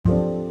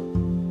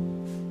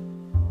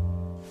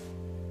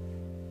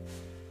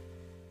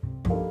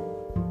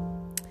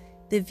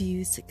The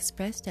views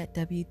expressed at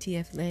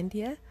WTF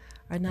Landia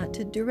are not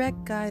to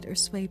direct, guide, or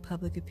sway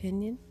public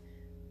opinion,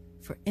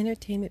 for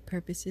entertainment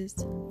purposes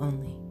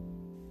only.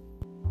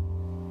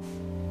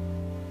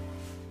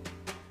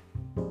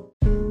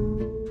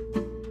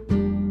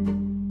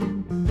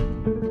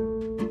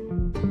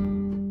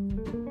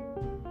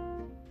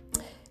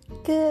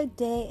 Good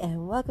day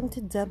and welcome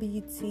to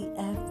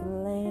WTF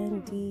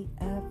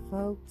Landia,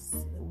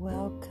 folks.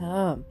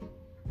 Welcome.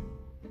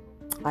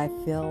 I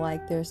feel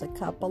like there's a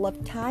couple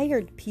of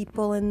tired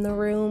people in the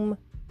room.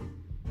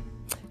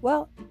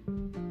 Well,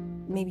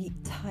 maybe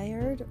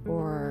tired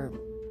or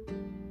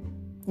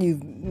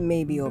you've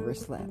maybe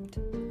overslept.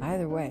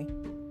 Either way,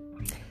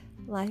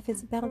 life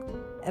is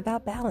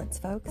about balance,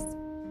 folks.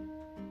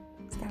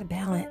 It's got a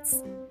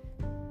balance.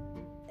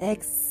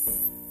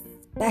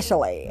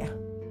 Especially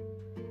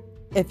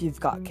if you've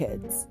got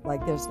kids.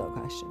 Like, there's no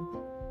question.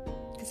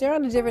 Because they're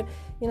on a different,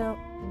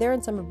 they're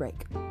in summer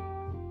break.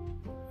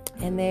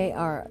 And they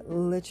are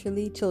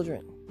literally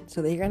children.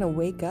 So they're going to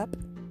wake up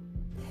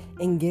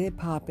and get it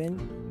popping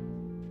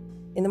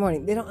in the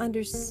morning. They don't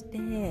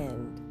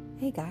understand.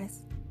 Hey,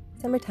 guys,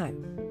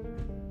 summertime.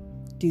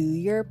 Do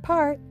your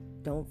part.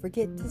 Don't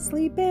forget to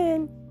sleep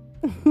in.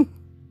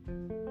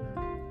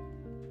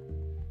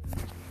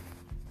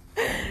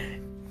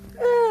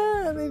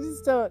 They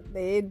just don't.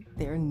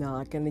 They're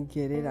not going to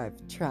get it.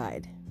 I've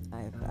tried.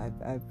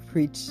 I've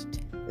preached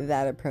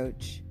that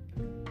approach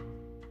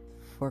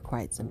for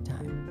quite some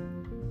time.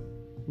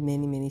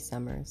 Many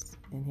summers.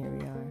 And here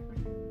we are.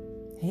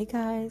 Hey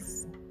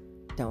guys,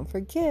 don't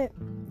forget,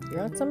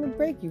 you're on summer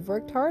break. You've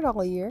worked hard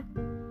all year.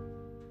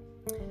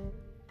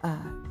 Why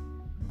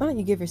don't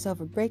you give yourself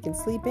a break and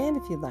sleep in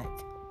if you'd like?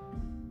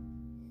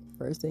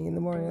 First thing in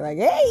the morning, like,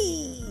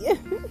 hey!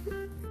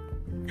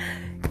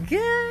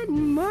 Good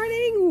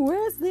morning.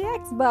 Where's the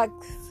Xbox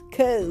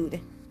code?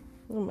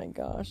 Oh my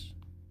gosh.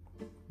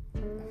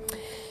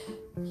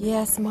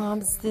 Yes,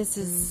 moms, this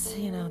is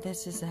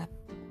a...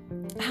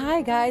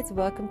 Hi, guys.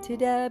 Welcome to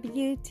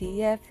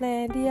WTF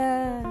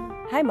Landia.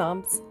 Hi,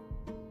 moms.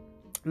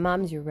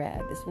 Moms, you're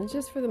rad. This one's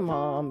just for the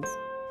moms.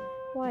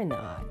 Why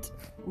not?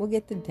 We'll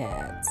get the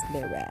dads.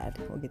 They're rad.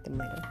 We'll get them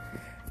later.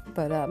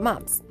 But,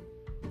 moms,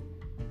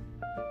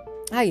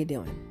 how you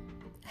doing?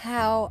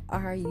 How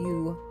are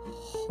you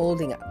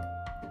holding up?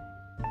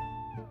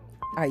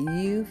 Are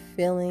you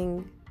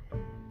feeling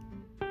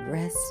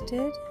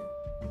rested?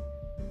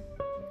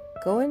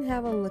 Go and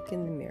have a look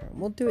in the mirror.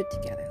 We'll do it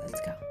together. Let's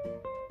go.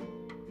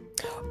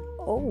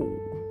 Oh,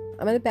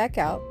 I'm going to back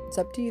out. It's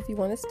up to you if you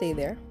want to stay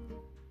there.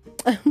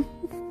 But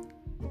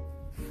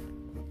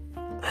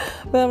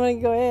I'm going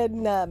to go ahead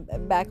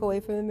and back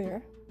away from the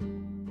mirror.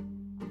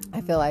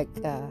 I feel like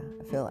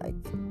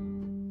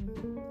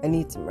I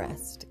need some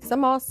rest. Because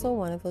I'm also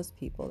one of those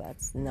people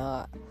that's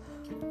not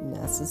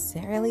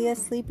necessarily a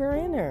sleeper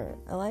inner.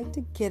 I like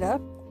to get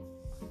up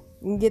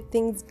and get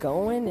things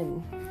going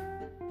and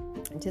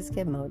just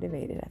get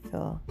motivated.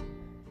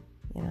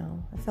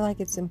 I feel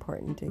like it's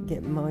important to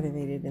get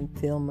motivated and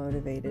feel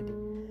motivated.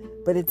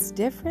 But it's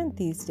different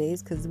these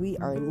days because we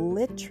are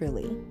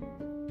literally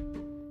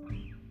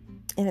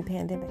in a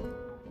pandemic.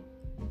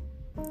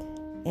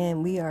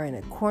 And we are in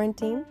a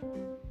quarantine,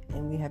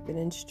 and we have been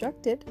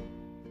instructed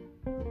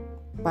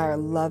by our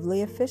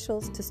lovely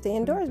officials to stay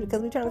indoors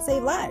because we're trying to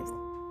save lives.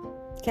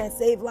 You can't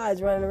save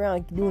lives running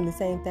around doing the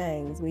same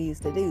things we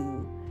used to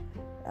do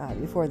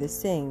before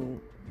this thing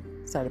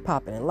started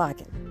popping and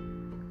locking.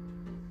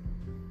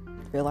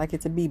 I feel like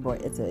it's a b-boy.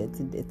 It's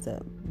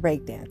a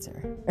break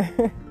dancer.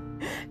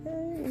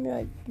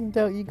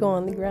 You go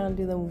on the ground,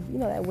 do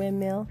that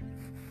windmill.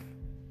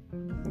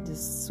 And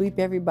just sweep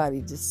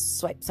everybody. Just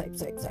swipe,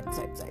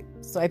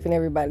 swiping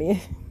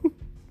everybody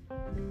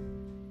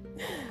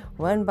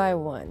one by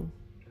one.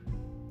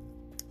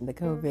 The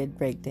COVID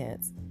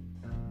breakdance.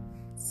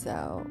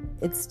 So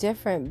it's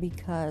different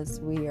because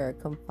we are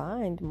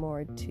confined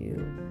more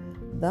to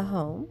the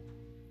home,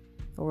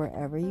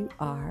 wherever you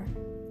are,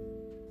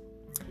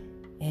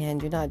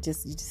 and you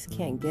just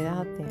can't get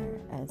out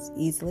there as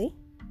easily.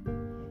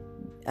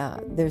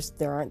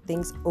 There aren't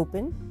things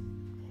open,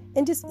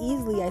 and just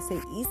easily, I say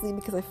easily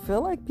because I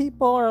feel like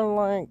people are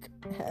like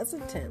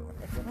hesitant.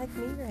 I feel like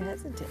me, they're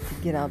hesitant to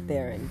get out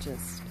there and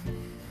just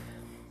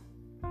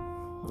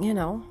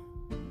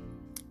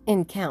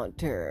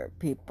encounter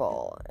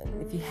people.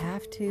 And if you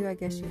have to, I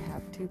guess you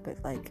have to, but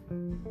like,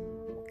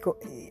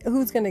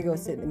 who's gonna go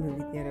sit in a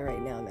movie theater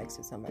right now next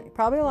to somebody?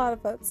 Probably a lot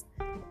of folks.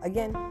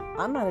 Again,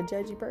 I'm not a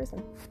judgy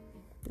person.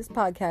 This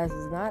podcast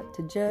is not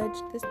to judge.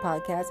 This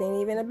podcast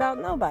ain't even about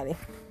nobody.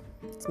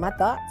 It's my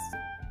thoughts.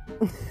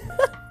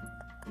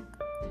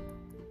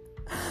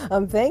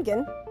 I'm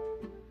thinking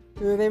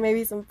there may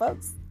be some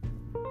folks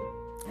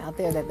out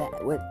there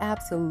that would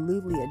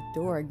absolutely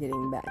adore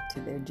getting back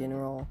to their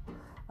general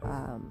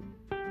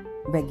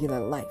regular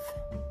life.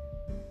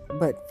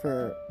 But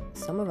for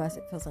some of us,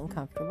 it feels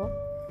uncomfortable.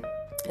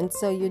 And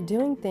so you're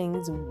doing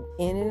things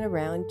in and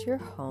around your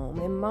home.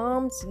 And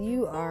moms,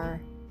 you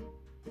are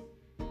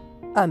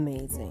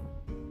amazing.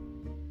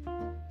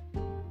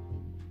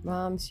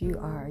 Moms, you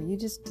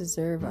just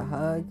deserve a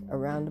hug, a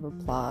round of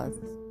applause.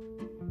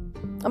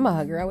 I'm a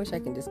hugger. I wish I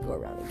can just go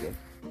around and give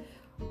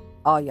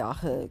all y'all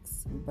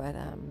hugs. But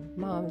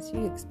moms,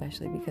 you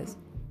especially, because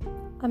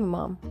I'm a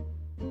mom.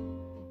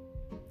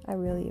 I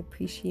really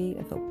appreciate,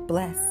 I feel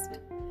blessed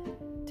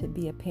to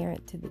be a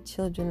parent to the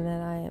children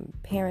that I am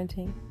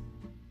parenting.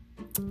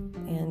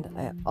 And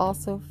I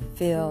also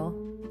feel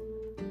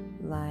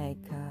like,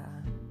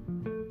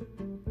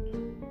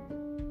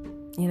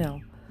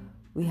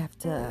 we have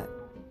to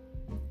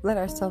let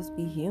ourselves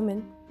be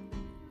human.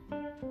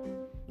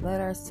 Let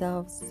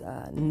ourselves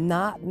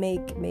not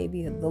make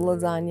maybe the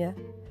lasagna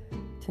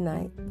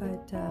tonight,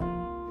 but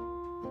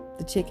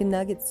the chicken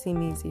nuggets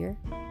seem easier.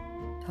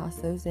 Toss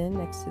those in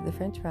next to the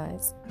french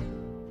fries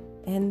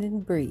and then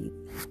breathe.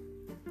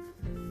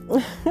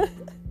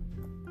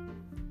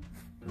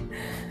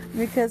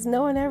 Because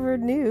no one ever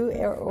knew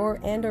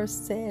or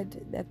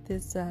said that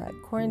this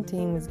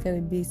quarantine was going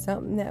to be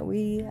something that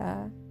we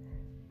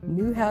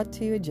knew how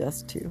to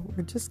adjust to.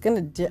 We're just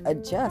going to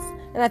adjust.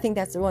 And I think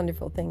that's a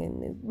wonderful thing,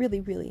 and a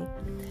really, really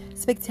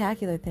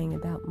spectacular thing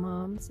about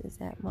moms is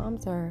that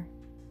moms are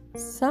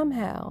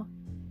somehow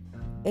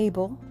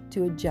able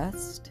to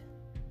adjust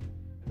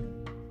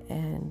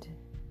and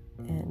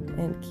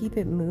keep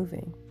it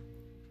moving.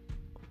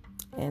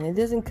 And it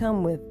doesn't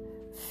come with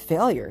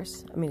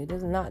failures. I mean, it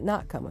does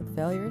not come with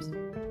failures.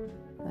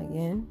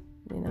 Again,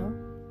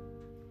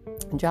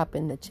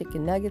 dropping the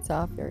chicken nuggets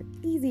off are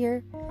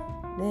easier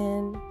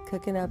than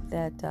cooking up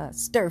that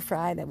stir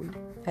fry that we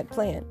had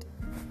planned.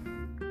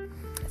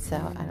 So,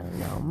 I don't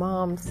know.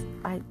 Moms,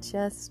 I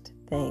just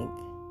think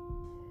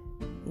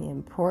the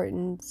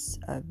importance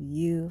of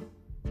you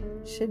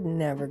should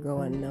never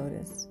go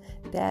unnoticed.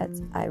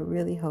 Dads, I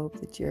really hope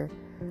that you're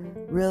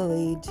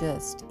really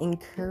just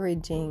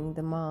encouraging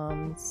the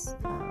moms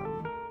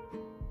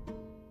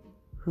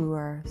who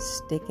are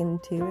sticking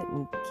to it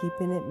and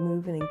keeping it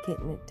moving and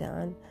getting it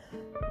done,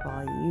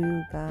 while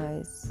you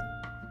guys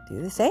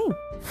do the same.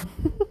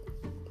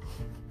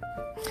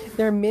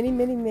 There are many,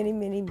 many, many,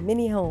 many,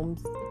 many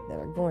homes that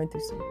are going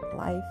through some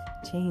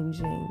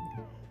life-changing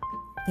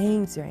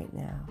things right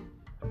now.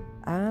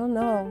 I don't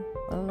know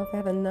if I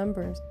have the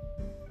numbers,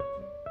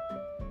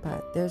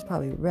 but there's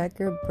probably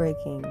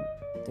record-breaking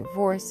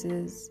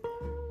divorces,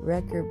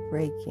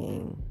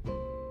 record-breaking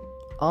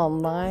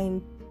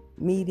online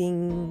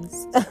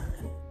meetings.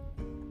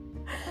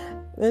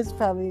 There's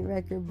probably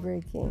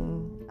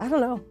record-breaking, I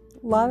don't know,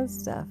 a lot of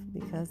stuff,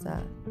 because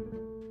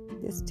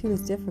this too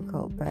is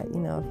difficult. But,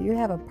 if you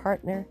have a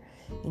partner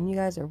and you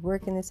guys are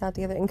working this out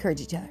together,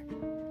 encourage each other.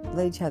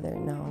 Let each other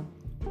know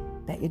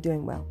that you're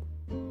doing well.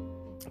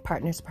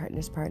 Partners,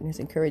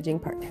 encouraging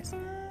partners.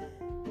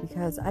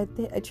 Because I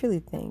truly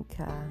think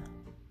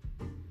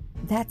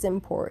that's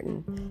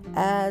important.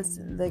 As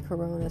the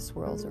corona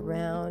swirls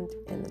around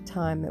and the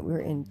time that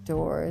we're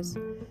indoors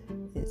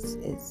is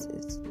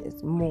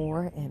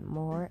more and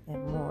more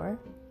and more.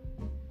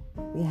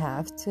 We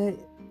have to,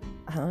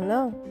 I don't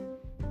know.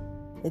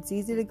 It's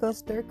easy to go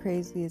stir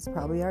crazy. It's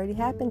probably already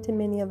happened to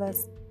many of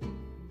us.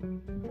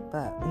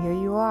 But here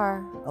you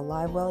are,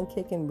 alive, well, and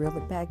kicking. Reel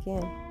it back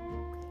in.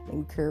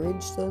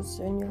 Encourage those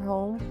in your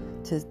home,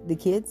 to the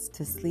kids,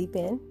 to sleep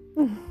in.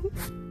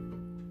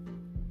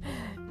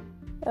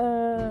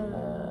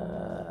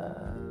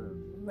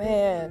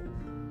 Man.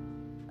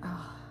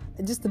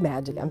 Just the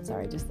magic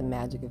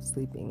of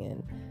sleeping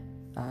in.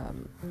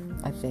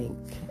 I think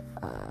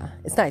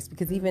it's nice,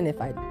 because even if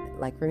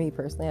for me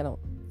personally, I don't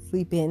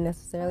sleep in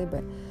necessarily,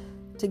 but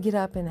to get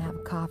up and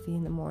have coffee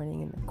in the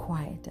morning in the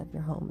quiet of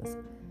your home is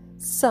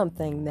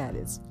something that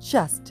is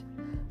just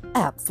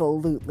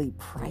absolutely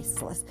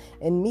priceless.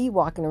 And me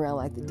walking around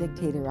like the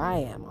dictator I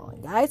am,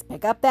 guys,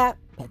 pick up that,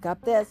 pick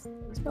up this.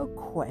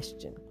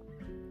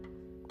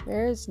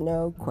 There's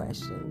no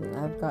question that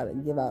I've got to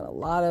give out a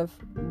lot of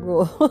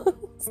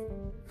rules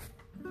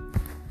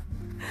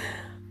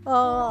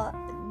all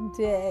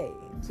day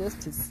just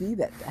to see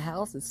that the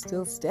house is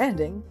still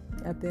standing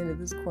at the end of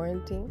this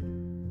quarantine.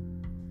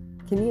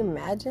 Can you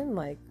imagine?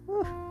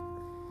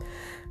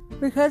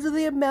 Because of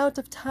the amount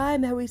of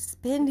time that we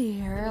spend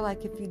here,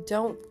 if you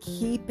don't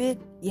keep it,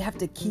 you have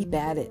to keep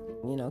at it.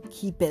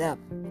 Keep it up,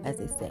 as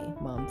they say,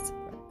 moms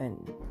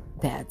and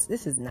dads.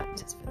 This is not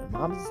just for the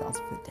moms, it's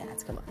also for the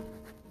dads. Come on.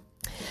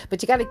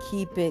 But you got to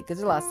keep it, because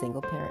there's a lot of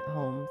single parent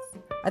homes.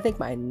 I think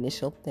my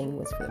initial thing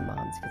was for the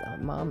moms, because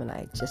I'm a mom and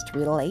I just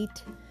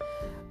relate.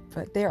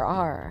 But there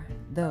are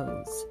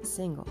those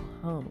single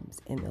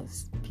homes, and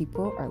those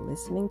people are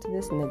listening to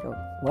this and they go,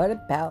 what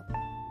about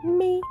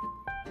me?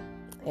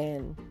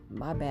 And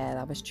my bad,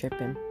 I was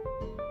tripping.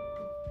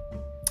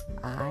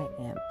 I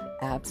am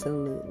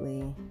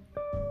absolutely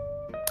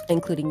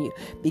including you,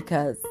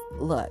 because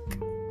look,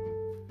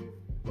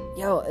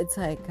 it's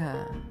like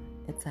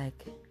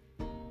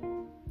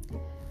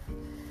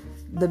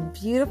the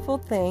beautiful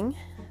thing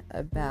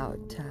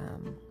about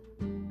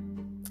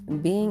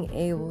being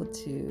able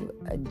to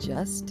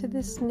adjust to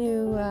this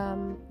new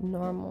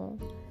normal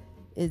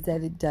is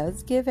that it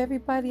does give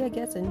everybody, I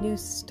guess, a new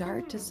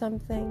start to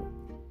something.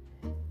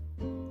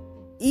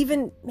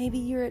 even maybe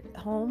you're at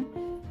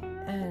home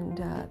and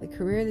the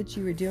career that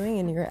you were doing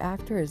and you're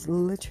after is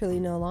literally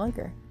no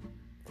longer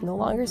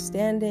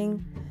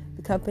standing.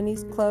 The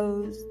company's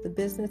closed, the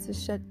business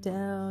is shut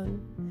down.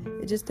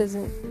 It just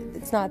doesn't,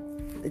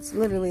 it's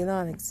literally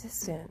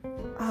non-existent.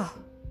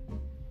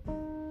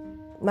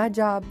 My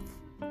job,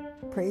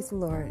 praise the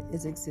Lord,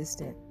 is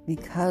existent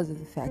because of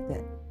the fact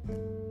that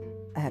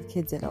I have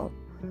kids that don't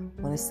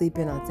want to sleep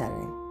in on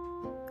Saturday.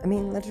 I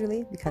mean,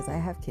 literally, because I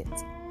have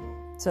kids.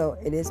 So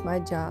it is my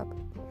job.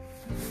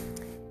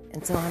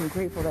 And so I'm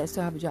grateful that I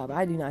still have a job.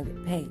 I do not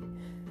get paid.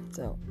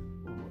 So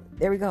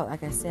there we go.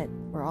 Like I said,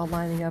 we're all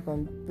lining up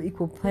on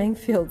equal playing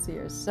fields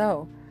here.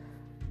 So,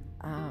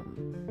 I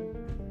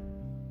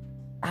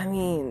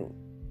mean,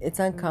 it's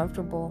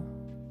uncomfortable.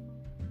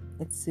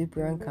 It's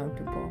super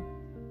uncomfortable.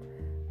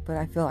 But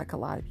I feel like a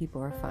lot of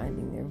people are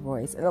finding their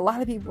voice. And a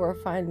lot of people are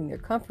finding their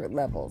comfort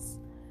levels.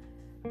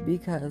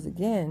 Because,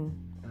 again,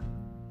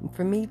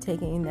 for me,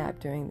 taking a nap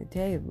during the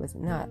day was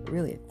not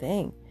really a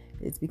thing.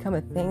 It's become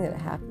a thing that I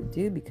have to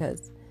do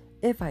because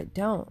if I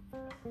don't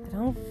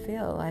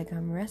feel like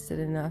I'm rested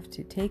enough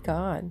to take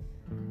on,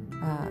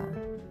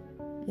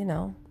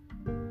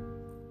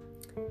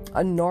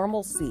 a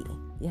normalcy.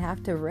 You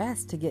have to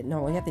rest to get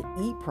normal. You have to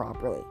eat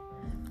properly.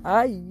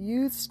 I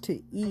used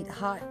to eat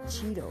hot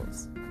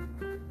Cheetos.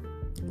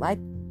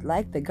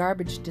 Like the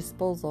garbage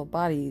disposal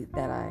body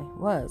that I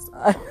was.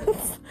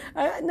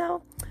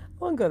 No, I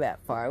won't go that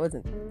far. I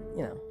wasn't,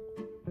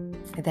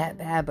 that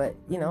bad, but,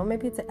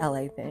 maybe it's an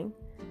LA thing.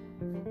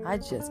 I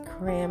just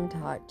crammed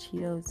hot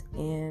Cheetos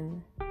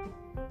in.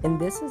 And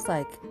this is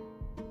like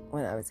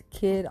when I was a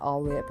kid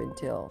all the way up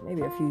until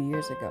maybe a few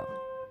years ago.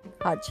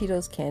 Hot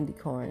Cheetos, candy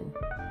corn.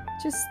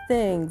 Just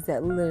things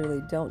that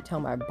literally don't tell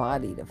my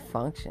body to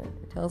function.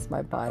 It tells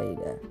my body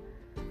to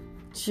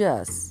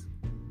just,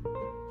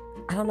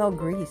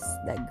 grease.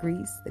 That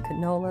grease, the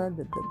canola,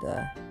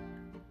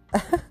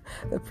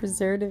 the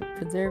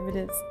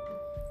preservatives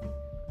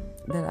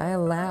that I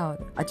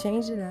allowed. I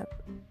changed it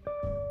up.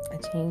 I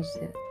changed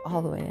it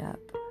all the way up.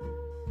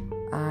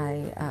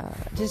 I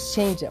just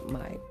changed up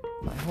my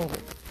whole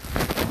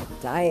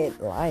diet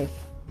life.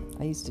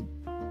 I used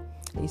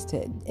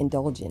to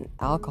indulge in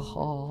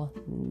alcohol,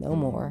 no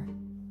more.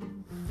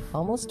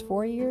 Almost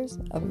 4 years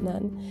of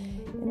none.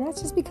 And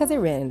that's just because I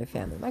ran into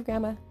family. My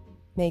grandma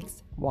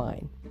makes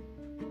wine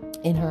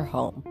in her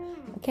home.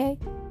 Okay?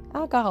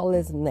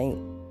 Alcoholism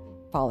ain't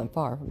falling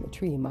far from the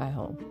tree in my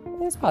home.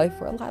 And it's probably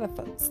for a lot of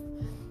folks.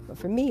 But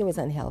for me, it was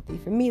unhealthy.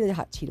 For me, the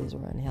hot Cheetos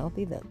were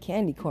unhealthy. The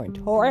candy corn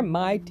tore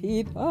my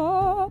teeth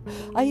up.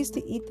 I used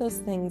to eat those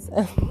things.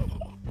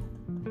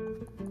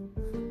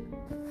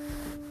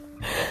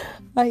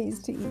 I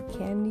used to eat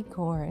candy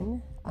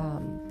corn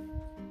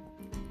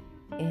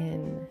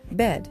in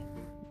bed.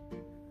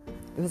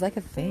 It was like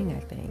a thing, I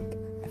think.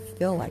 I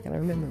feel like, I don't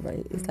remember, but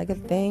it's like a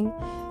thing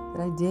that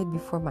I did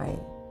before my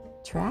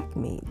track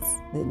meets.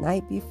 The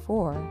night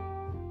before,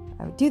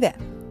 I would do that.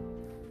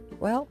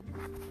 Well,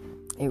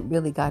 it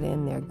really got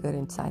in there good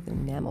inside the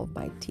enamel of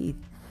my teeth.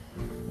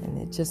 And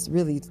it just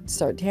really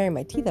started tearing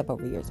my teeth up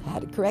over years. I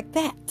had to correct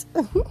that.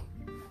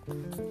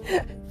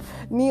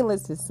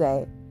 Needless to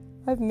say,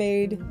 I've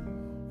made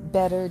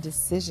better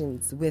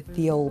decisions with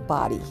the old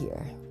body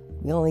here.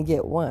 You only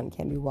get one.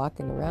 Can't be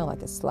walking around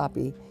like a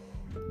sloppy,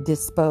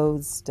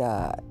 disposed,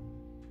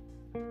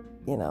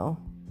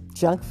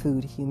 junk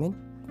food human.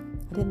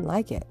 I didn't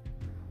like it.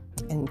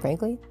 And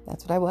frankly,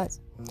 that's what I was.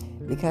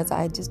 Because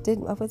I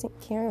wasn't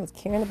caring. I was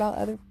caring about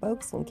other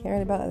folks and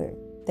caring about other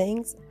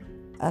things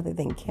other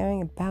than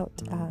caring about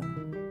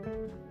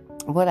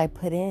what I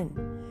put in,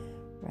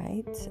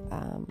 right?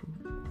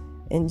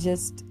 And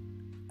just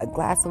a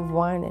glass of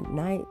wine at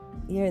night,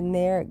 here and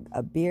there,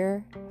 a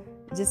beer,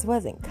 just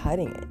wasn't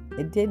cutting it.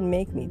 It didn't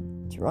make me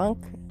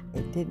drunk.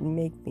 It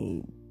made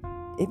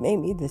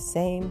me the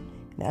same.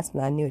 And that's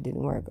when I knew it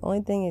didn't work.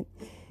 Only thing it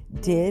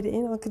did,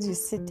 could you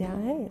sit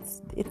down? Hey,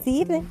 it's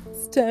evening.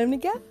 It's time to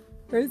go.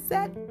 Where's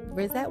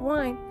that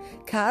wine?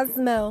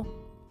 Cosmo.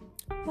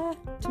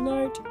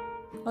 Tonight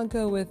I'll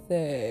go with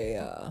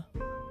a,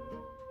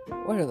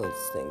 what are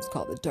those things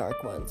called? The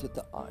dark ones with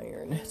the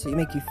iron. So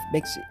makes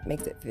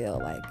it feel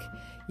like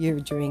you're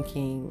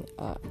drinking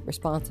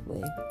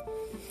responsibly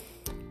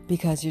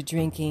because you're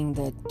drinking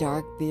the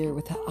dark beer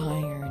with the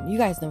iron. You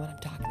guys know what I'm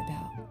talking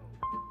about.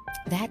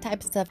 That type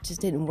of stuff just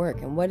didn't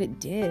work. And what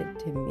it did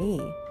to me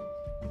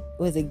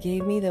was it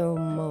gave me the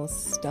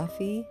most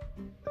stuffy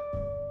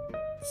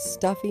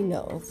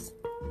nose.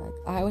 Like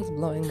I was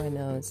blowing my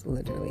nose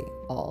literally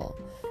all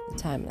the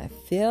time. And I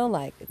feel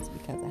like it's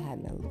because I had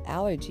an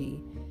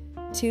allergy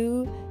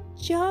to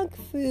junk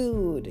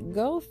food.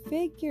 Go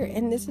figure.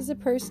 And this is a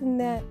person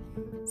that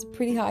is a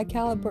pretty high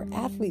caliber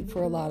athlete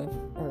for a lot of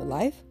her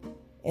life.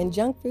 And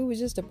junk food was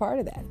just a part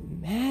of that.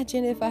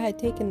 Imagine if I had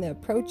taken the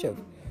approach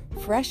of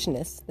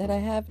freshness that I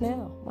have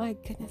now. My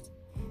goodness.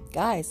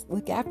 Guys,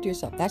 look after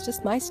yourself. That's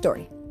just my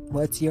story.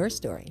 What's your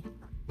story?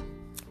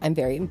 I'm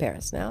very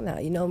embarrassed now. Now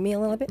you know me a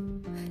little bit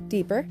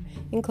deeper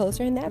and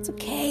closer, and that's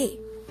okay.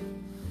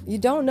 You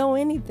don't know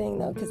anything,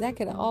 though, because that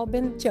could have all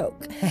been a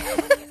joke.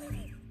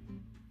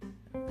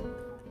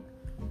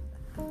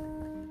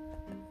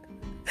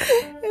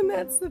 And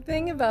that's the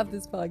thing about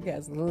this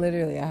podcast.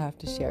 Literally, I have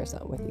to share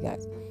something with you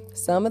guys.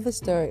 Some of the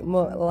story, a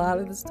lot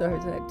of the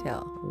stories that I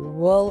tell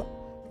will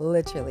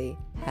literally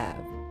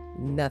have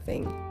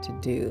nothing to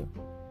do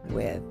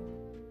with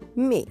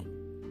me.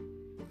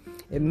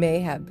 It may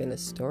have been a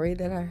story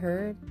that I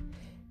heard.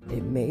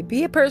 It may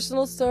be a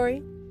personal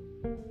story.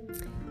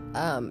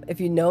 If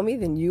you know me,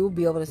 then you will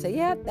be able to say,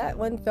 yeah, that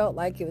one felt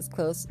like it was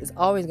close. It's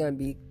always going to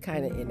be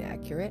kind of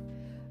inaccurate.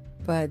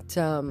 But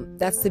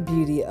that's the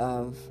beauty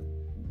of,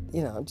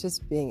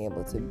 just being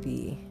able to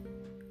be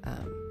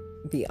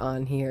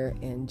on here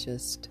and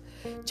just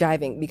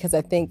jiving. Because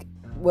I think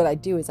what I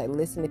do is I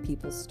listen to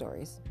people's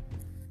stories.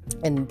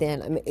 And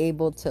then I'm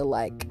able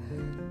to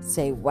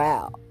say,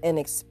 wow, and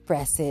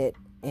express it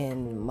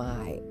in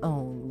my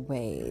own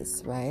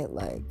ways, right?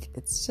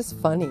 It's just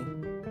funny.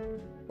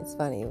 It's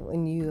funny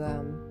when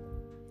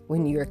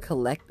you're a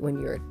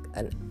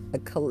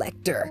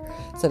collector,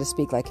 so to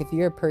speak. Like if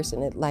you're a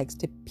person that likes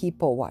to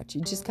people watch,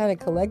 you just kind of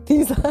collect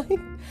these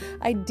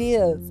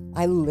ideas.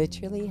 I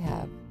literally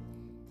have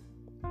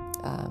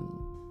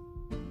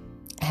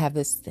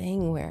this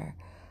thing where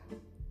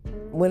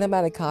when I'm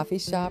at a coffee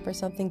shop or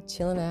something,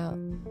 chilling out,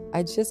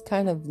 I just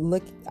kind of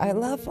look. I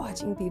love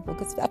watching people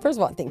because, first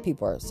of all, I think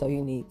people are so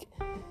unique.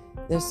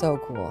 They're so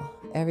cool.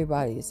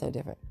 Everybody is so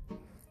different.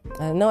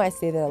 I know I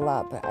say that a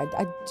lot, but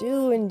I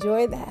do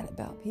enjoy that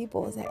about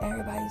people, is that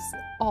everybody's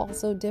all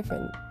so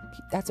different.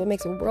 That's what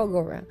makes the world go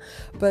around.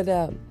 But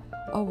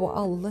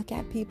I'll look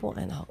at people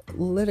and I'll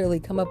literally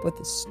come up with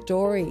a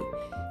story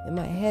in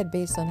my head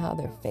based on how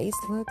their face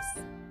looks,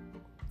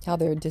 how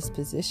their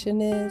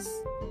disposition is,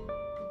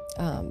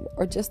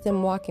 or just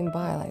them walking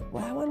by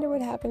well, I wonder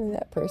what happened in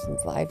that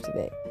person's life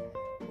today.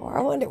 Or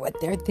I wonder what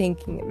they're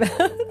thinking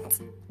about.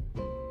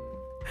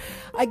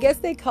 I guess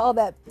they call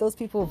those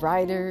people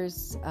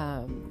writers.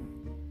 I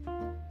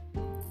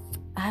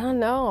don't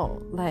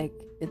know.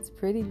 It's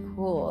pretty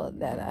cool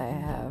that I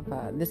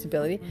have this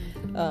ability.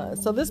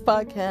 So this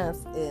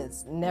podcast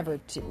is never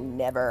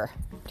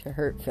to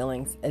hurt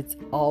feelings. It's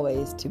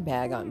always to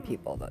bag on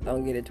people.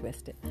 Don't get it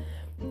twisted.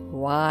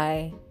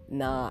 Why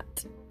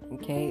not?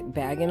 Okay,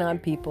 bagging on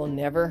people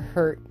never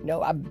hurt.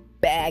 No, I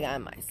bag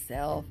on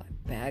myself. I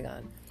bag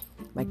on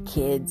my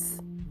kids.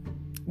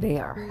 They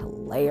are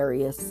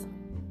hilarious.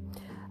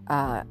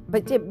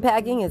 But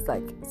bagging is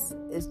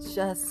it's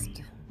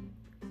just,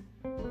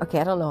 okay,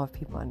 I don't know if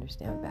people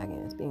understand what bagging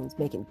is. It's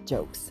making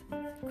jokes,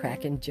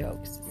 cracking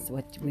jokes. It's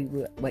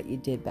what you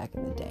did back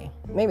in the day.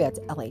 Maybe that's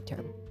an LA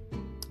term.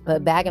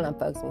 But bagging on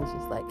folks means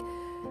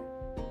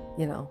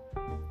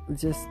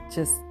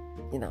just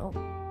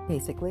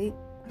basically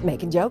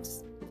making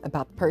jokes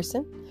about the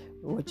person,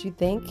 what you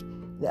think,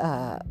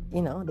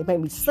 they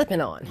might be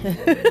slipping on.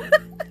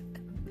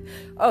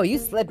 Oh, you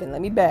slipping,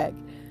 let me bag.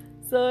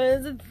 So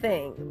it's a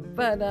thing,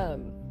 but I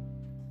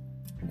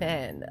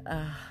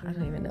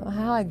don't even know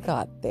how I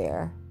got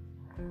there.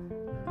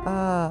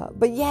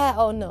 But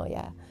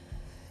yeah,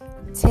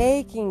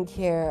 taking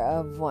care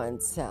of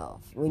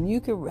oneself. When you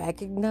can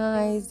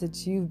recognize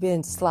that you've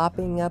been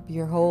slopping up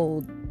your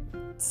whole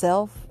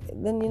self,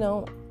 then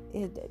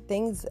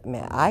things.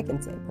 Man, I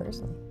can say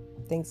personally,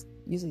 things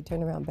usually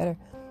turn around better.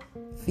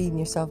 Feeding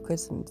yourself good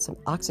some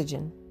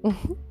oxygen.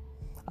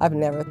 I've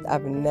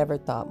never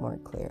thought more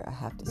clear. I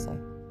have to say.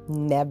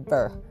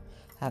 Never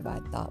have I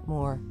thought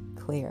more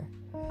clear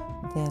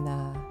than,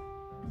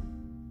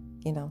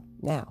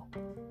 now.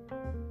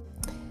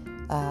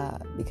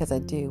 Because I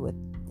do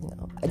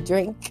I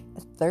drink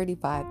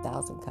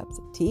 35,000 cups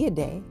of tea a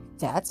day.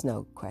 That's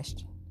no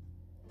question.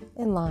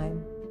 And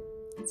lime.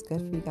 It's good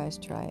for you guys.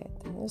 Try it.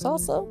 And there's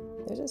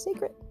a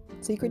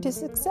secret to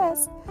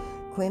success.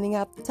 Cleaning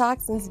out the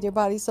toxins in your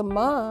body. So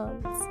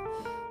moms,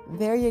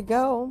 there you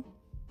go.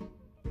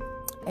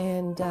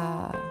 And,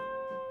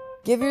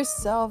 give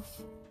yourself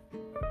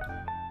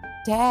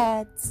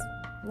dads.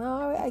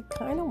 No, I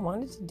kind of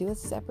wanted to do a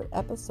separate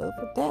episode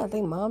for dads. I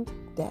think moms,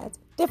 dads,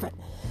 different.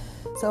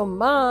 So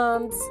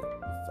moms,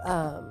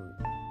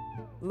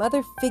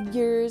 mother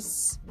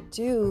figures,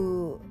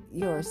 do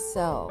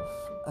yourself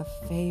a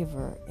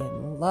favor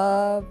and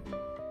love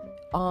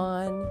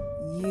on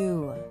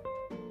you.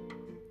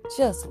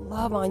 Just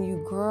love on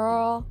you,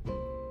 girl.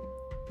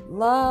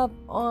 Love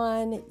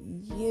on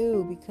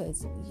you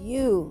because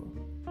you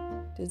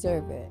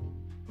deserve it.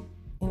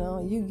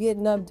 You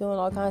getting up, doing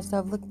all kinds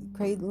of stuff,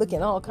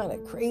 looking all kind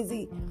of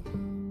crazy,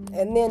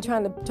 and then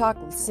trying to talk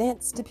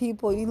sense to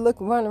people. You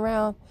run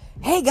around,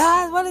 hey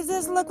guys, what does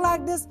this look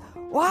like? This?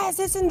 Why is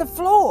this in the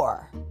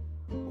floor?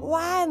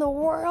 Why in the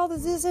world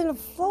is this in the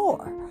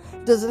floor?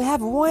 Does it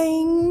have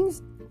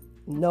wings?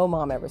 No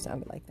mom ever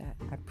sounded like that.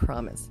 I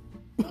promise.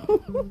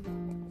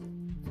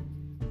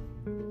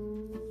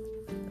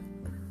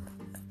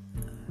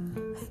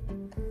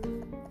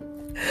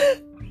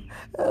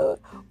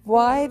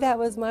 Why that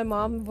was my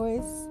mom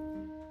voice,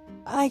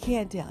 I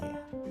can't tell you.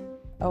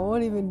 I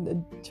won't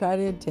even try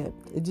to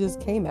attempt. It just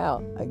came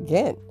out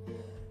again.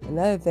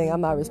 Another thing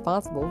I'm not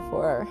responsible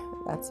for.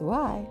 That's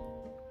why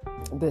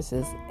this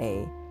is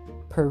a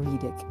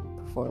periodic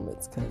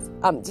performance, because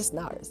I'm just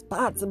not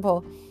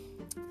responsible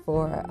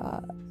for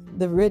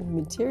the written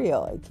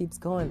material. It keeps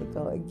going,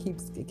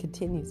 it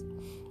continues.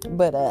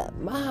 But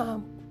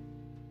Mom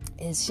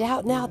is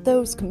shouting out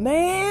those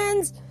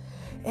commands,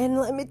 and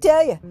let me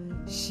tell you,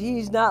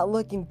 she's not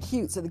looking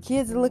cute. So the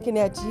kids are looking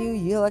at you,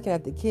 you're looking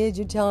at the kids,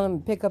 you're telling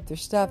them to pick up their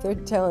stuff, they're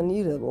telling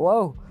you to,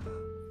 whoa,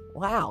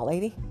 wow,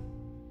 lady.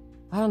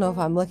 I don't know if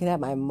I'm looking at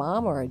my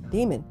mom or a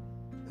demon.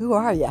 Who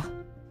are ya?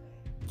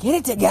 Get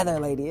it together,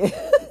 lady.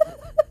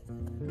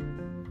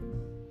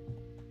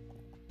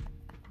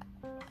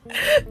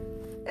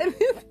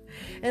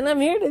 And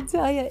I'm here to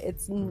tell you,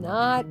 it's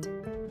not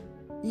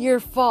your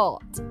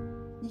fault.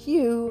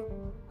 You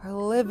are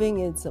living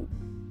in some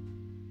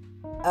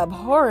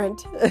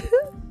abhorrent,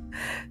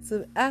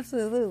 some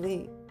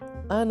absolutely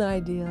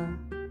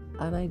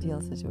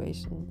unideal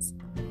situations.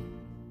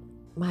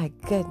 My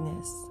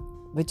goodness.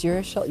 But you're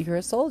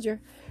a soldier.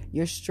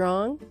 You're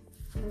strong.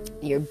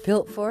 You're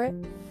built for it.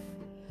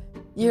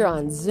 You're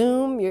on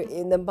Zoom. You're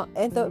in the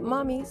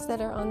mommies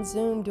that are on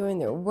Zoom doing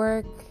their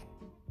work.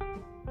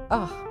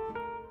 Oh,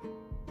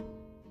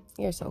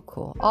 you're so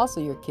cool.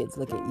 Also, your kids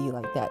look at you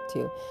like that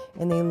too.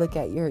 And they look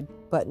at your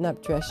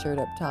button-up dress shirt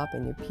up top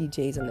and your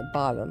PJs on the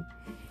bottom.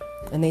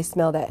 And they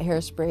smell that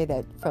hairspray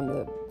that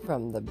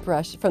from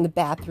the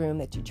bathroom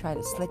that you try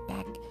to slick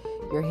back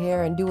your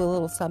hair and do a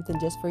little something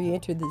just before you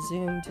enter the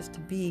Zoom, just to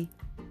be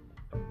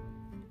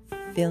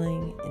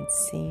feeling and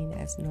seen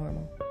as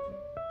normal.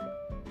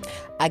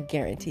 I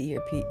guarantee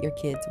your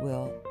kids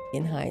will,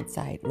 in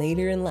hindsight,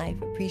 later in life,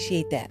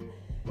 appreciate that.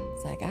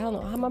 It's like, I don't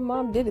know how my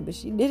mom did it, but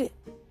she did it.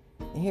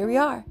 And here we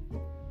are,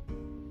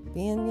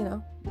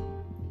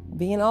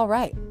 being all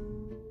right,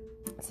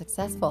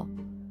 successful,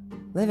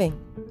 living.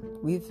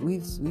 We've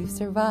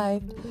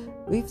survived.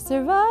 We've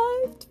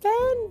survived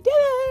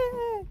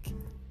pandemic.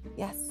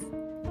 Yes.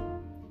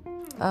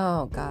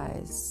 Oh,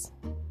 guys,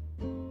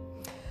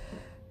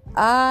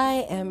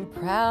 I am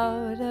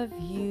proud of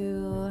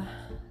you.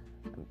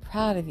 I'm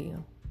proud of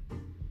you.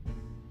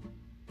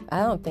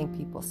 I don't think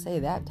people say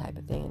that type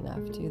of thing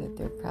enough, too, that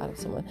they're proud of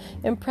someone.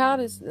 And proud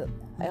is,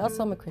 I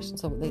also am a Christian,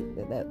 so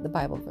the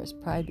Bible verse,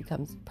 pride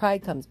comes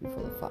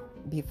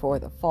before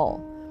the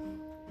fall.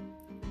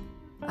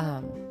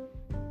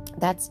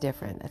 That's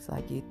different. That's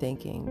like you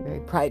thinking very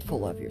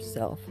prideful of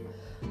yourself.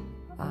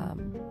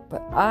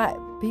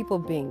 But people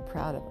being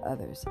proud of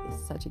others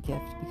is such a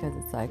gift, because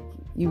it's like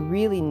you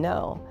really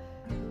know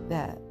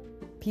that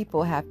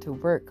people have to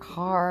work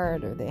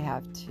hard, or they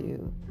have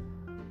to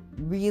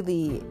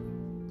really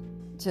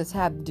just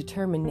have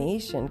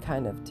determination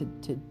kind of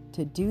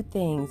to do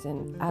things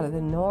and out of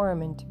the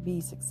norm and to be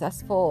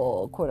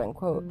successful, quote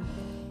unquote.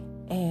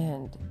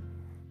 And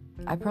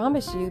I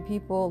promise you,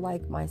 people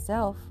like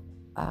myself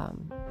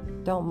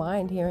don't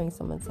mind hearing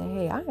someone say,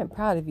 hey, I am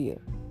proud of you.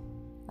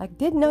 Like,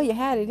 didn't know you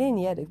had it in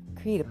you to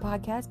create a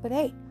podcast, but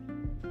hey,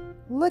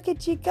 look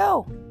at you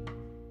go.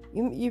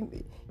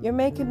 You're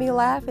making me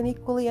laugh and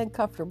equally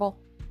uncomfortable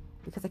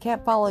because I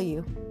can't follow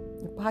you.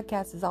 Your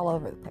podcast is all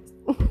over the place.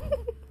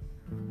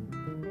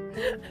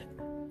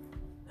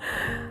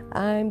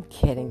 I'm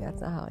kidding.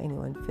 That's not how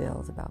anyone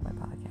feels about my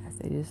podcast.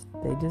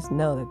 They just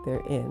know that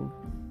they're in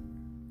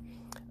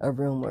a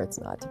room where it's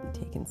not to be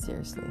taken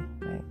seriously,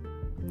 right?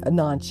 A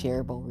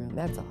non-shareable room.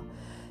 That's all.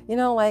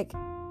 Like,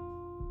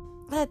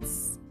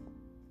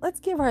 let's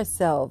give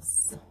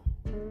ourselves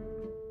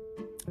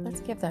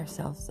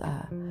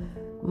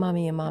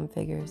mommy and mom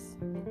figures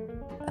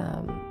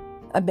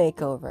a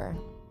makeover.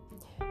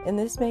 And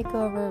this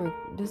makeover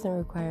doesn't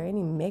require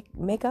any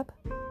makeup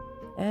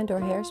and or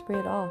hairspray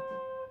at all.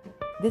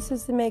 This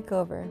is the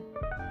makeover.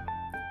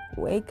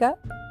 Wake up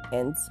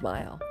and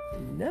smile.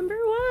 Number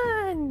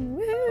 1.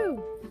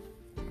 Woo!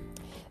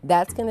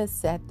 That's going to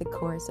set the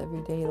course of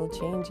your day. It'll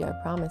change you, I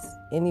promise.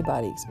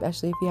 Anybody,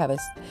 especially if you have a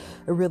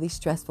really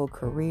stressful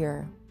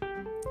career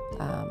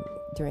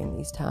during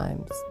these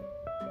times.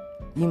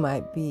 You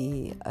might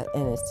be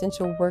an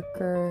essential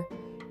worker.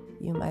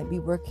 You might be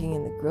working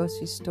in the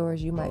grocery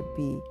stores. You might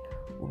be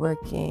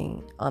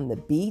working on the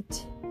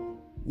beat.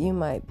 You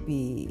might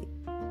be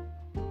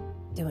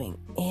doing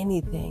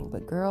anything.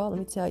 But girl, let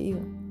me tell you,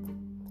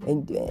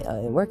 and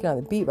working on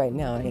the beat right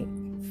now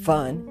ain't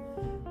fun.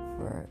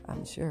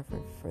 I'm sure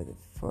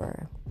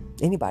for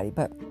anybody,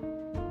 but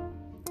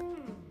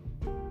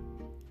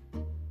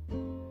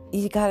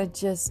you gotta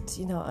just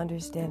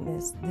understand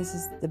this. This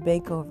is the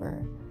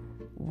makeover.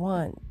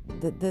 One,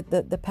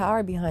 the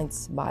power behind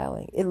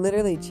smiling. It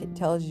literally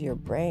tells your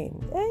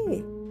brain,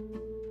 hey,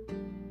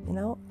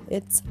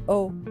 it's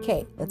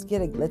okay. Let's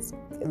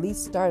at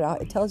least start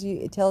out. It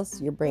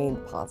tells your brain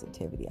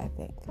positivity, I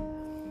think.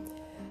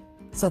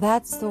 So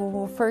that's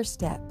the first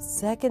step.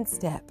 Second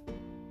step.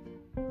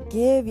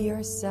 Give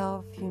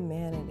yourself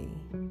humanity.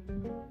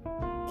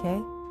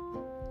 Okay?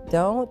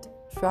 Don't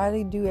try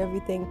to do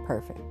everything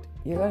perfect.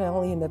 You're going to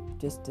only end up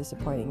just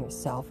disappointing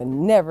yourself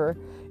and never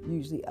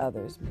usually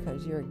others,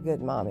 because you're a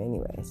good mom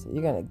anyway. So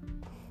you're going to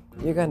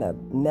you're going to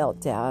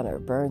melt down or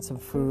burn some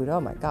food. Oh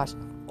my gosh.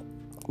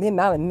 The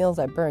amount of meals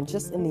I burned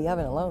just in the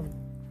oven alone.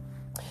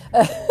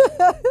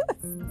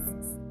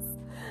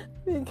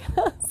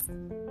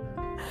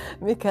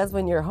 because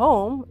when you're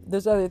home,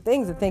 there's other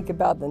things to think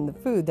about than the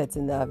food that's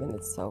in the oven.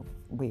 It's so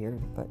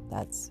weird, but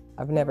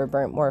I've never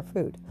burnt more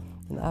food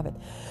in the oven.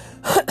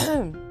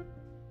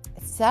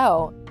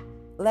 So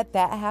let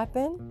that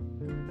happen.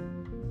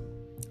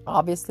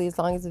 Obviously, as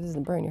long as it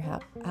doesn't burn your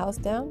house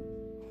down,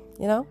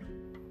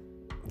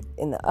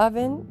 in the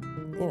oven,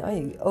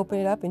 you open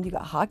it up and you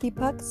got hockey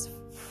pucks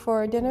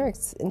for dinner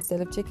instead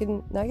of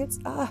chicken nuggets.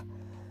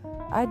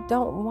 I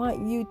don't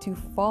want you to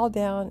fall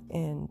down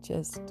and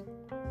just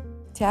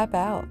tap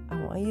out. I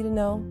want you to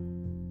know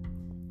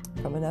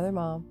from another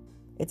mom,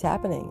 it's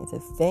happening. It's a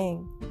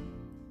thing.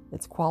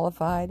 It's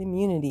qualified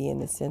immunity in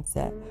the sense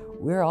that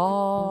we're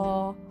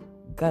all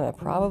gonna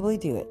probably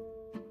do it.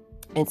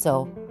 And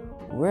so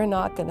we're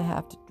not gonna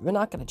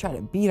try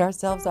to beat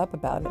ourselves up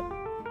about it.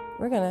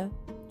 We're gonna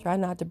try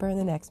not to burn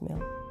the next meal.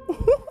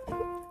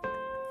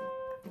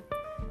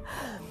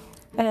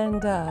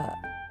 And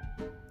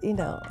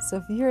so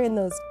if you're in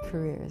those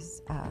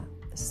careers,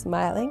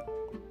 smiling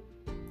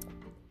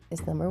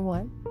is number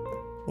 1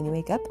 when you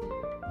wake up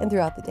and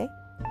throughout the day.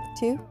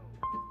 2,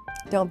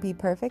 don't be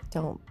perfect.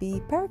 Don't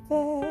be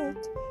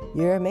perfect.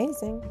 You're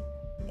amazing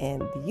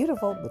and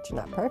beautiful, but you're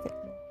not perfect.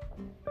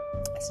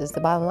 It's just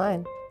the bottom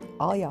line.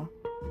 All y'all.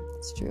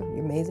 It's true.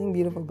 You're amazing,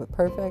 beautiful, but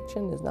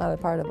perfection is not a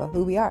part of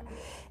who we are.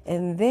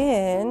 And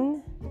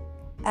then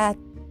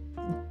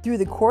through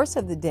the course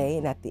of the day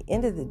and at the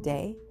end of the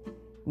day,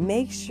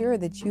 make sure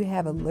that you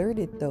have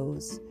alerted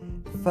those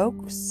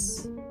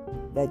folks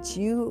that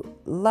you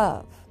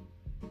love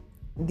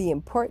the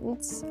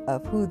importance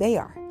of who they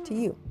are to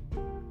you.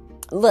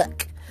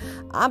 Look,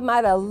 I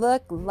might have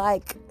looked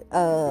like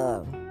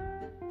a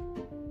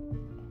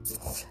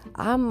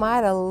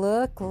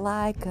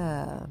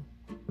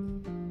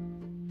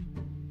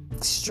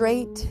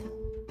straight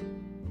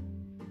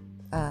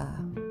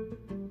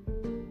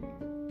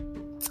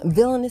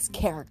villainous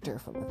character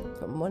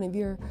from one of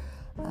your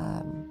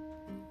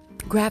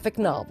graphic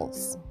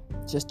novels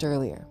just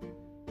earlier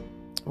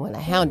when I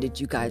hounded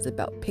you guys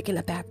about picking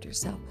up after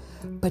yourself.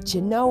 But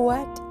you know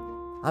what?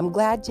 I'm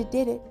glad you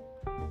did it.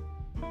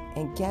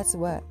 And guess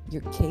what?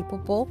 You're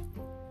capable.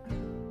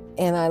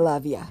 And I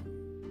love you.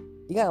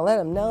 You got to let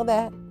them know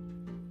that.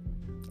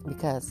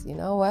 Because you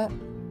know what?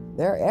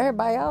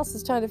 Everybody else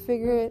is trying to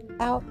figure it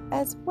out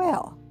as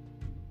well.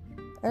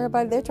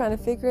 They're trying to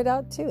figure it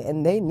out too.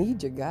 And they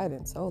need your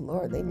guidance. Oh,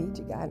 Lord, they need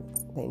your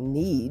guidance. They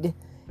need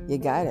your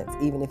guidance.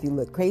 Even if you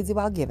look crazy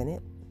while giving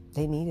it,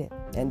 they need it.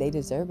 And they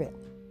deserve it.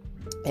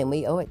 And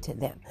we owe it to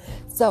them.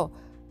 So,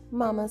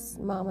 mamas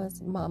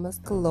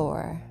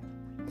galore.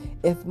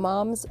 If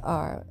moms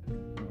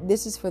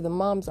this is for the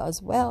moms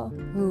as well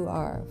who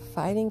are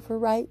fighting for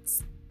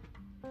rights,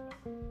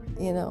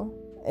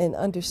 and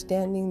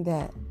understanding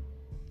that,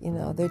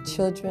 their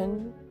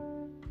children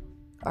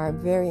are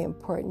very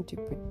important to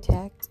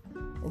protect.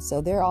 And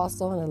so they're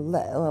also on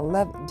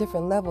a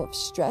different level of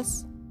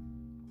stress.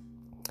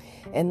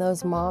 And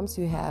those moms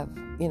who have,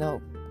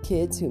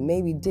 kids who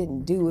maybe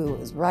didn't do what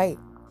was right,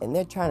 and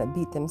they're trying to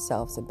beat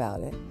themselves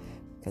about it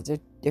because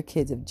their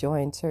kids have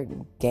joined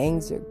certain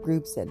gangs or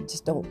groups that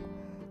just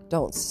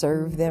don't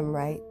serve them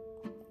right.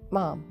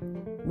 Mom,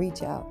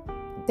 reach out.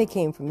 They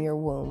came from your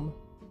womb.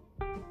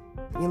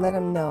 You let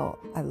them know,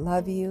 I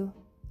love you.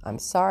 I'm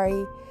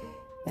sorry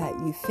that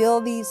you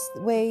feel these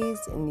ways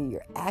and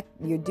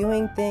you're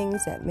doing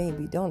things that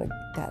maybe that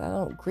I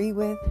don't agree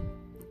with.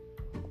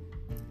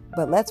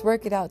 But let's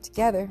work it out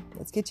together.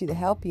 Let's get you the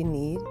help you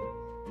need,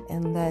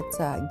 and let's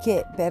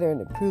get better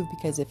and improve.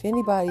 Because if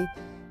anybody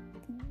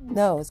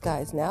knows,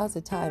 guys, now's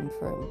the time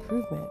for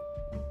improvement.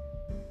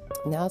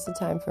 Now's the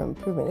time for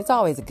improvement. It's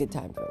always a good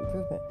time for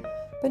improvement,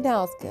 but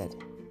now it's good.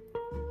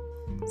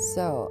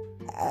 So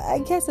I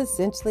guess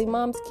essentially,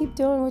 moms, keep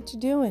doing what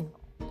you're doing.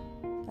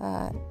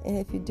 And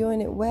if you're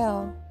doing it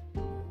well,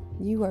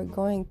 you are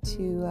going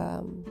to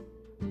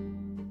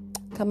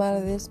come out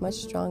of this much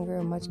stronger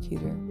and much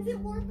cuter. Is it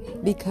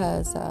working?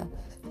 Because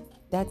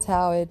that's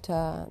how it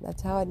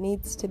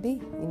needs to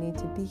be. You need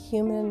to be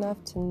human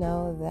enough to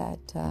know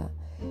that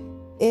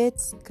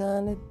it's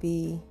gonna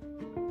be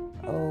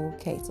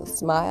okay. So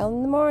smile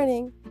in the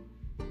morning.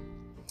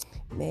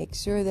 Make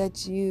sure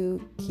that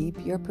you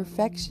keep your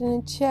perfection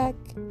in check.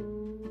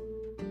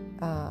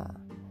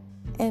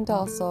 And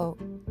also,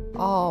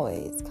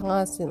 always,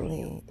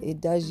 constantly, it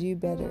does you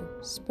better.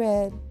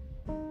 Spread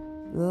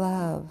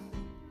love.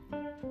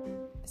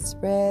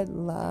 Spread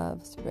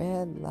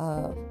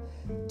love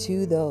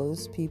to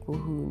those people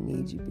who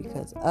need you,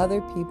 because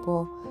other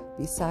people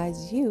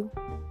besides you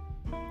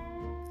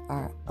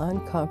are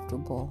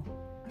uncomfortable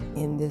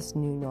in this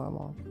new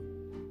normal.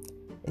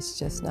 It's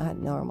just not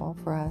normal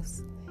for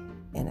us.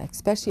 And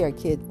especially our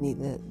kids need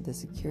the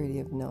security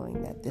of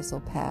knowing that this will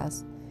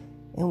pass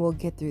and we'll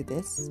get through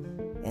this,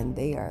 and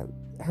they are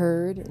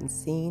heard and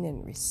seen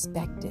and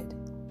respected.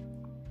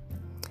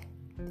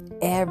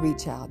 Every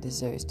child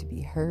deserves to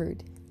be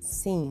heard,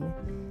 seen,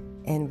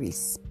 and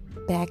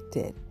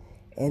respected.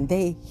 And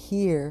they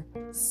hear,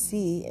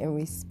 see, and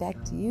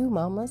respect you,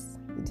 mamas.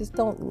 You just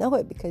don't know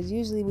it because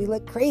usually we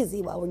look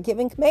crazy while we're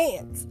giving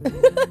commands.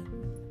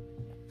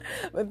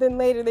 But then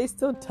later they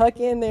still tuck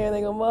in there and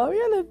they go, Mom,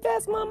 you're the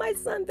best. Mom, my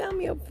son found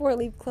me a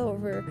 4-leaf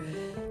clover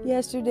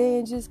yesterday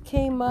and just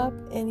came up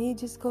and he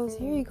just goes,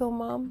 here you go,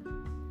 Mom.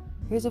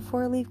 Here's a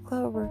 4-leaf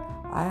clover.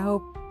 I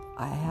hope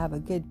I have a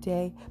good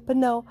day. But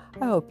no,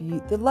 I hope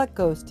the luck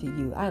goes to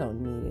you. I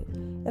don't need it.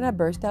 And I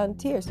burst out in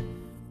tears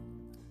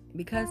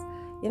because,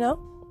 it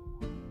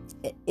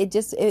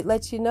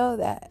lets you know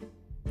that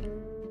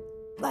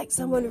like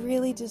someone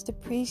really just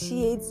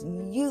appreciates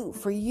you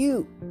for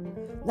you.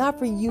 Not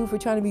for you for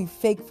trying to be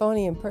fake,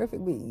 phony, and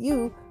perfect, but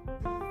you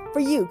for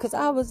you. Because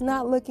I was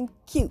not looking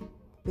cute.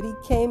 But he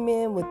came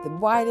in with the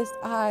widest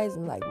eyes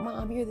and like,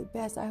 Mom, you're the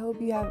best. I hope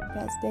you have the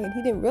best day. And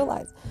he didn't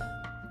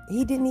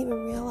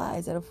even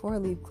realize that a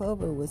 4-leaf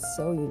clover was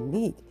so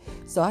unique.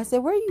 So I said,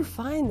 where do you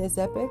find this,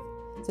 Epic?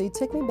 So he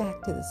took me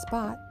back to the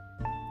spot.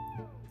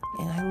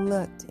 And I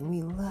looked, and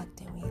we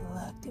looked, and we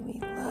looked, and we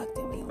looked,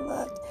 and we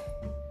looked.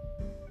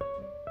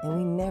 And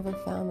we never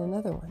found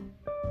another one.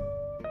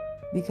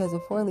 Because a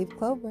 4-leaf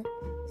clover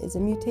is a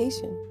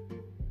mutation.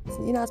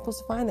 So you're not supposed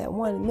to find that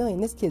 1 in a million.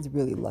 This kid's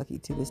really lucky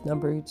too. This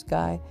numbers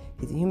guy,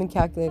 he's a human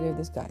calculator.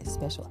 This guy is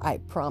special. I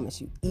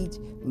promise you,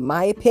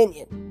 my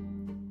opinion,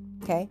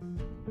 okay?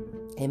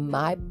 In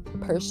my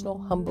personal,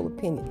 humble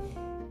opinion,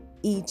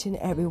 each and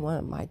every one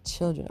of my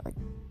children are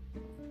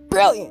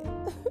brilliant.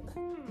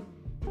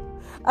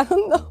 I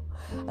don't know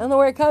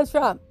where it comes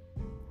from.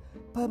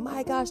 But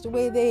my gosh, the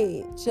way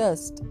they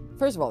just,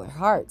 first of all, their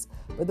hearts,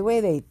 but the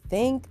way they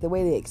think, the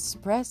way they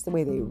express, the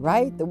way they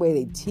write, the way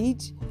they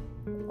teach.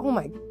 Oh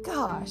my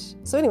gosh.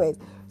 So anyways,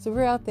 so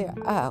we're out there.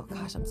 Oh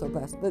gosh, I'm so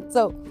blessed. But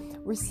so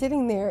we're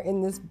sitting there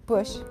in this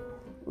bush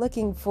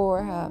looking for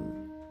a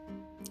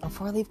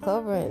 4-leaf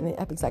clover. And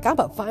Epic's like, I'm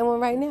about to find one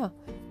right now.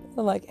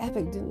 I'm like,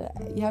 Epic,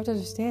 you have to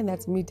understand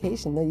that's a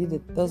mutation.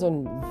 Those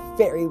are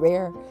very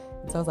rare.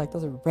 And so I was like,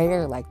 those are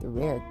rare, like the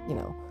rare,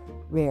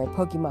 rare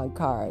Pokemon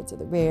cards or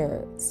the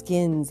rare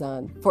skins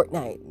on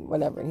Fortnite and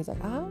whatever. And he's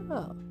like,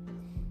 oh.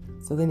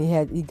 So then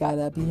he got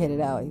up, he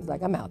headed out. He's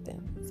like, I'm out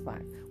then. It's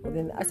fine. Well,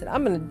 then I said,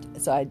 I'm gonna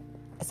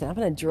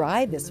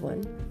dry this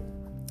one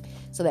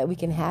so that we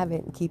can have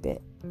it and keep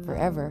it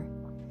forever.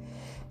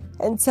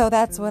 And so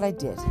that's what I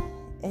did.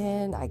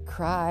 And I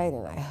cried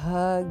and I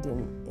hugged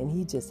and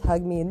he just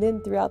hugged me. And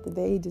then throughout the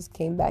day, he just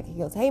came back and he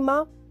goes, hey,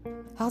 Mom,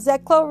 how's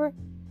that clover?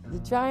 You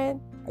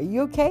drying? Are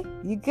you okay?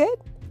 You good?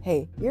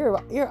 Hey,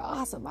 you're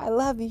awesome. I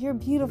love you. You're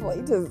beautiful.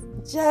 He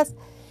just,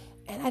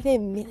 and I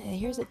didn't mean it.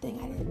 Here's the thing.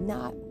 I did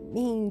not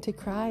mean to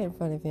cry in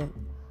front of him.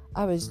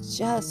 I was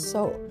just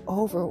so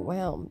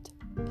overwhelmed.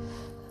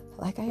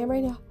 Like I am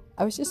right now.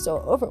 I was just so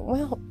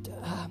overwhelmed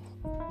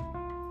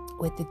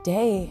with the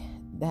day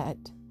that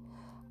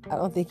I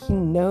don't think he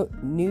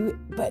knew,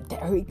 but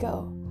there we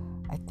go.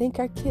 I think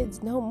our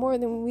kids know more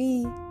than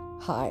we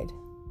hide.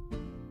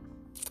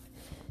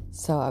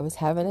 So I was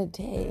having a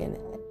day and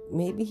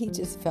maybe he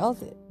just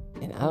felt it.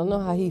 And I don't know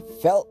how he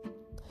felt,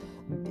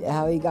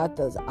 how he got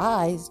those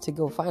eyes to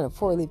go find a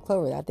 4-leaf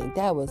clover. I think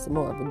that was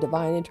more of a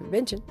divine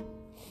intervention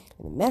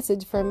and a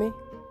message for me.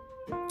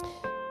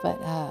 But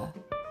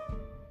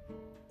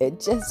it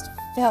just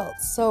felt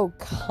so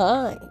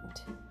kind,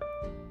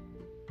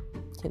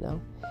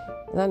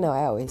 And I know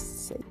I always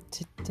say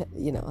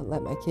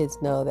let my kids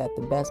know that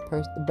the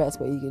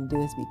best way you can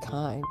do is be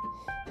kind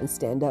and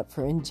stand up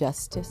for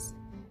injustice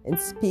and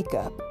speak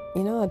up,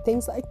 and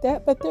things like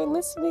that. But they're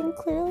listening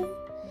clearly.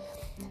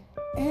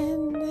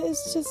 And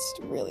it's just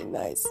really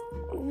nice.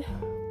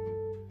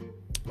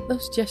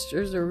 Those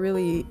gestures are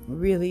really,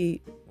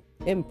 really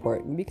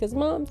important because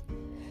moms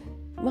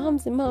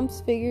and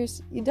moms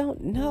figures, you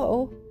don't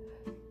know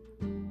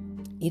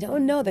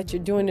that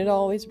you're doing it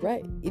always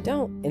right. You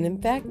don't. And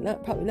in fact,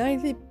 not probably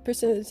 90%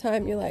 of the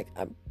time, you're like,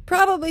 I'm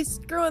probably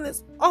screwing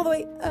this all the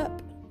way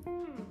up.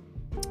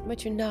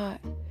 But you're not.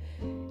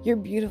 You're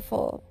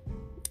beautiful.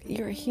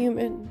 You're a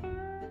human.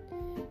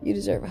 You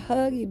deserve a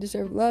hug, you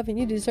deserve love, and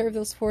you deserve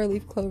those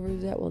 4-leaf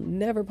clovers. That will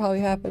never probably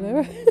happen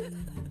ever.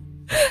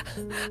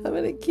 I'm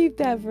going to keep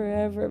that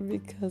forever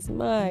because,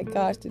 my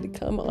gosh, did it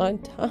come on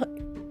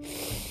time.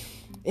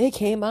 It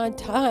came on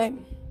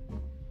time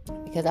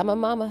because I'm a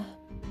mama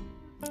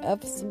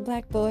of some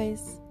black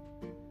boys.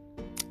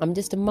 I'm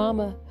just a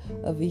mama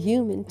of a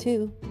human,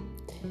 too.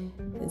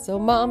 And so,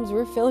 moms,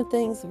 we're feeling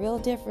things real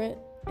different.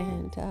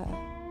 And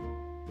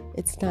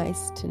it's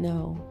nice to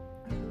know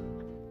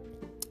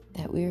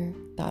that we're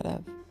thought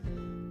of.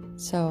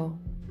 So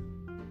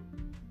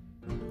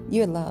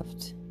you're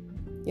loved,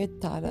 you're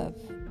thought of,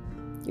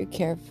 you're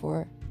cared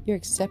for, you're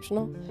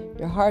exceptional,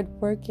 you're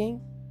hardworking,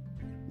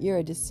 you're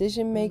a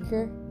decision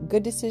maker, a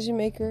good decision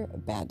maker, a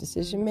bad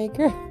decision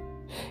maker,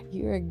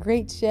 you're a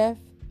great chef,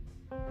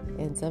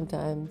 and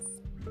sometimes,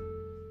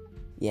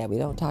 we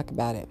don't talk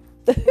about it.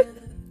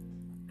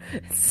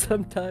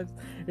 Sometimes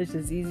it's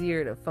just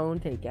easier to phone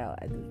take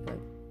out at this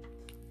point.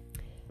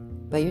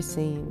 But you're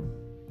seen,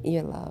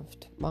 You're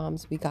loved.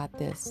 Moms, we got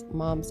this.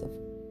 Moms of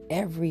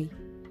every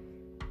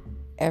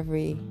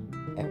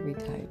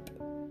type.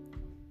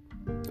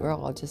 We're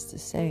all just the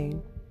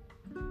same.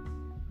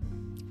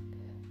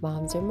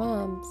 Moms are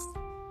moms.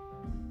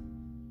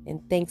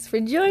 And thanks for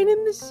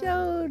joining the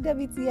show,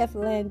 WTF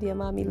Landia,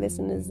 mommy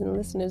listeners and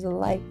listeners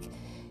alike.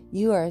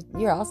 You're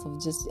also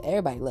just,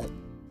 everybody, look,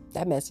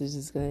 that message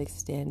is going to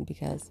extend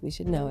because we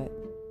should know it.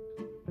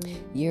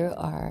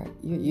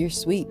 You're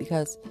sweet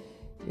because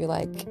you're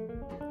like,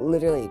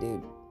 literally,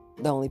 dude,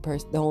 the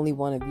only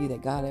one of you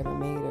that God ever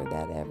made or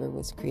that ever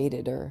was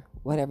created or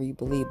whatever you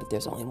believe, but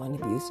there's only one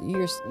of you.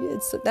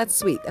 So that's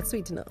sweet. That's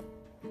sweet to know.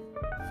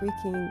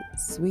 Freaking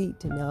sweet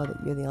to know that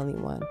you're the only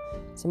one.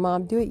 So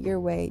mom, do it your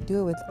way.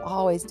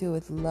 Always do it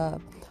with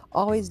love.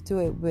 Always do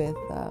it with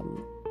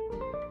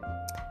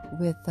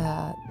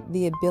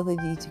the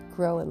ability to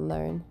grow and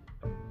learn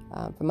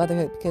from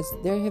motherhood, because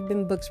there have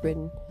been books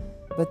written,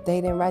 but they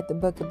didn't write the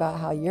book about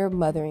how your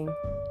mothering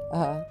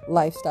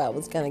lifestyle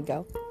was going to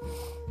go.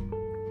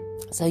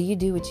 So you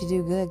do what you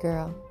do good,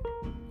 girl,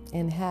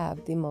 and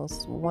have the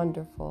most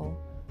wonderful,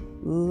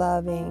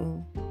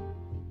 loving,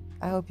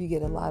 I hope you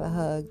get a lot of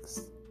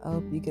hugs. I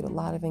hope you get a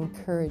lot of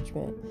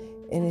encouragement.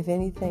 And if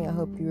anything, I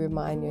hope you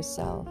remind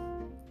yourself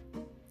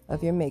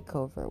of your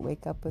makeover.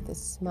 Wake up with a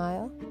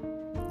smile.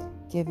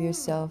 Give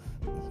yourself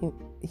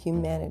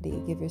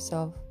humanity. Give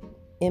yourself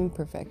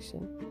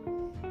imperfection.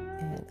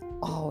 And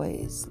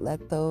always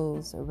let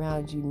those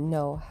around you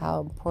know how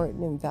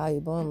important and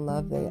valuable and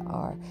loved they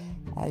are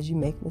as you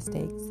make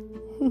mistakes.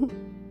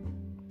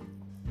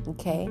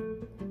 Okay?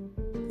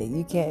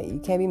 You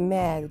can't be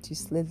mad that you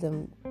slid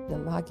them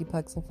hockey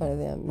pucks in front of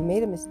them. You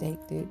made a mistake,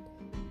 dude.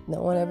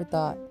 No one ever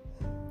thought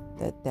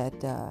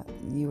that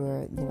you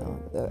were,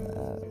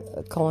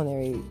 a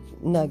culinary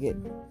nugget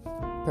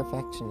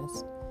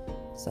perfectionist.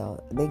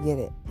 So they get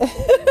it.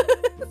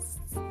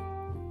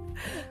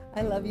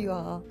 I love you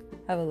all.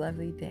 Have a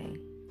lovely day.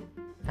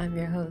 I'm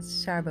your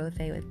host, Charbo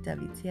Thay with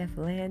WTF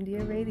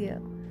Landia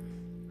Radio.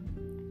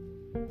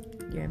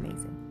 You're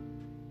amazing.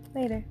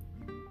 Later.